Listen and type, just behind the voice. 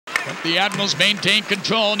But the Admirals maintain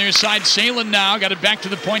control. Near side Salin now. Got it back to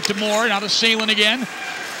the point to Moore. Now to Salin again.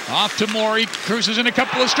 Off to Moore. He cruises in a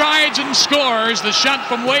couple of strides and scores. The shot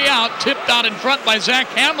from way out. Tipped out in front by Zach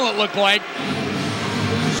Hamill, it looked like.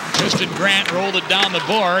 Tristan Grant rolled it down the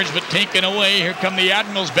boards, but taken away. Here come the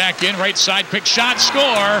Admirals back in. Right side, quick shot,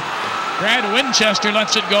 score. Brad Winchester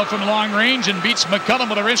lets it go from long range and beats McCullum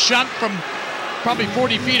with a wrist shot from probably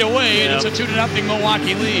 40 feet away. Yep. It's a 2-0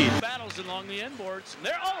 Milwaukee lead. Battles along the end boards.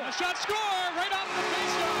 There, a shot, score, right off the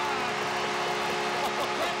faceoff.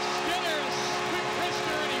 Brett Skinner, quick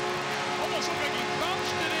wrister, and he almost looked like he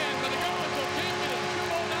bounced it in, but the Griffins will take it at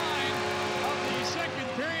 2:09 of the second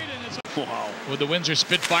period, and it's wow. With the Windsor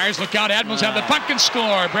Spitfires, look out, Admirals have the puck and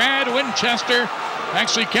score. Brad Winchester.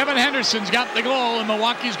 Actually, Kevin Henderson's got the goal, and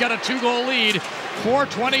Milwaukee's got a 2-goal lead.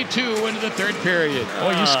 4:22 into the third period.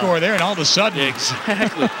 Oh, you score there, and all of a sudden.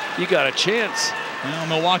 Exactly. You got a chance. Well,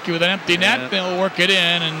 Milwaukee with an empty net, they'll work it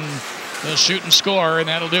in, and they'll shoot and score, and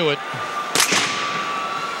that'll do it.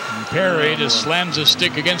 And Perry just slams a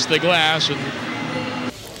stick against the glass. And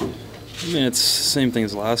I mean, it's the same thing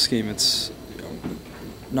as last game. It's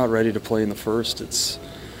not ready to play in the first. It's,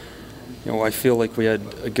 I feel like we had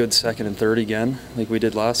a good second and third again, like we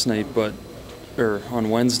did last night, or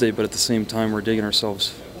on Wednesday. But at the same time, we're digging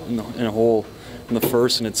ourselves in a hole in the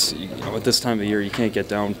first. And it's, at this time of the year, you can't get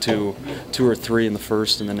down to 2 or 3 in the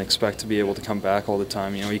first and then expect to be able to come back all the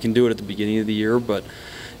time. You can do it at the beginning of the year, but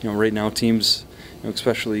right now teams,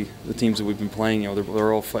 especially the teams that we've been playing,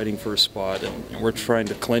 they're all fighting for a spot, and we're trying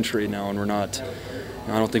to clinch right now, and we're not.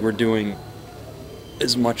 I don't think we're doing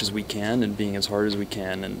as much as we can and being as hard as we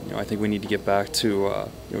can, and I think we need to get back to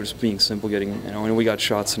just being simple, getting, and we got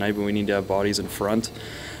shots tonight, but we need to have bodies in front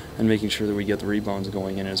and making sure that we get the rebounds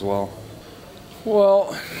going in as well.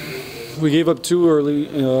 Well, we gave up 2 early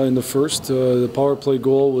in the first. The power play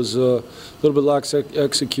goal was a little bit lax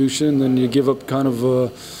execution, then you give up kind of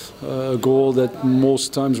a goal that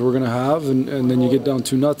most times we're going to have, and then you get down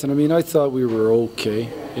 2-0. I mean, I thought we were okay.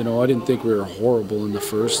 I didn't think we were horrible in the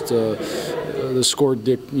first. The score,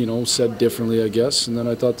 said differently, I guess. And then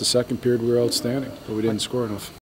I thought the second period we were outstanding, but we didn't score enough.